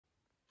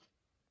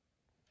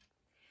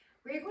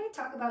We're going to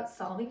talk about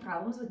solving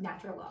problems with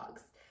natural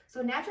logs.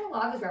 So natural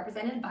log is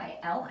represented by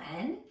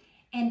ln,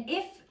 and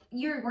if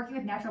you're working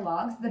with natural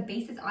logs, the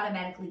base is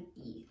automatically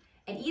e.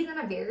 And e is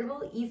not a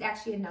variable, e is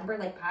actually a number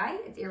like pi.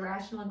 It's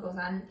irrational and goes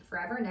on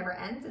forever, never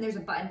ends, and there's a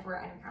button for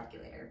it on your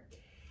calculator.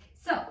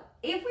 So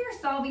if we are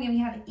solving and we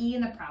have e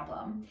in the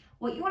problem,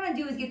 what you want to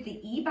do is get the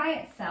e by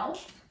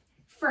itself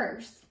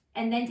first,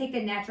 and then take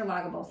the natural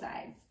log of both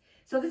sides.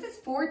 So this is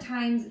 4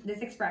 times this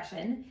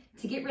expression.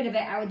 To get rid of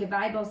it, I would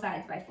divide both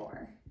sides by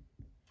 4.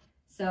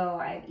 So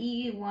I have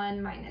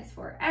e1 minus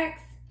 4x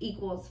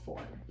equals 4.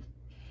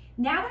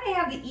 Now that I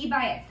have the e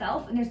by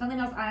itself and there's nothing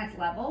else on its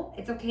level,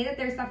 it's okay that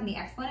there's stuff in the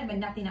exponent but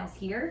nothing else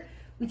here,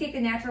 we take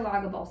the natural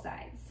log of both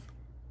sides.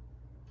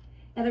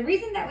 Now the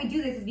reason that we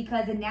do this is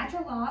because the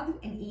natural log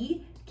and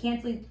e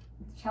cancel each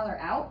other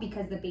out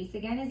because the base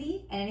again is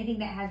e, and anything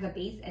that has the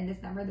base and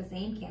this number the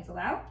same cancel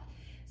out.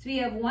 So we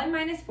have 1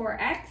 minus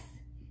 4x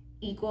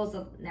equals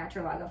the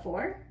natural log of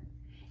 4.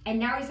 And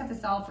now we just have to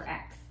solve for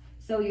x.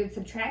 So you would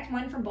subtract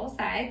 1 from both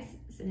sides,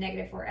 so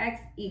negative 4x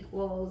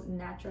equals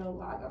natural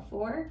log of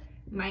 4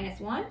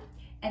 minus 1,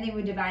 and then we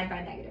would divide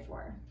by negative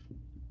 4.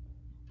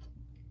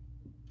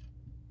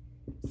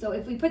 So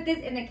if we put this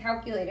in the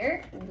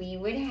calculator, we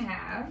would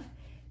have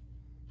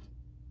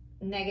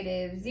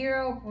negative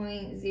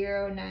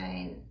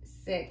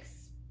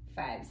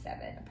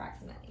 0.09657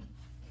 approximately.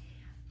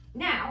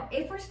 Now,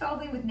 if we're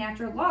solving with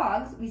natural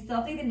logs, we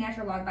still take the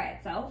natural log by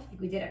itself, like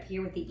we did up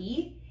here with the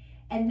e,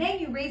 and then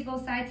you raise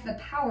both sides to the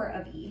power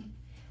of e.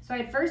 So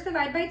I'd first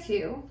divide by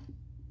 2.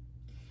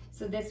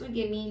 So this would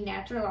give me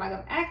natural log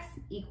of x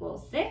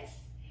equals 6.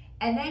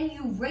 And then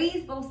you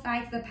raise both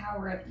sides to the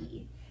power of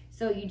e.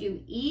 So you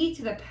do e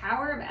to the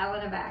power of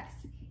ln of x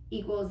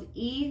equals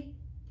e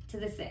to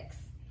the 6.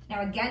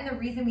 Now again, the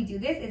reason we do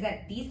this is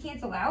that these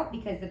cancel out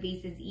because the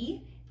base is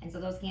e, and so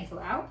those cancel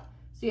out.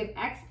 So you have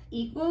x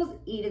equals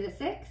e to the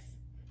 6.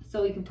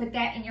 So we can put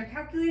that in your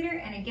calculator,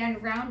 and again,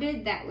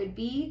 rounded, that would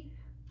be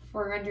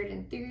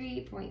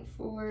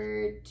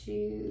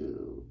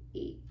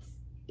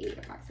 403.4288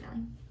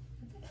 approximately.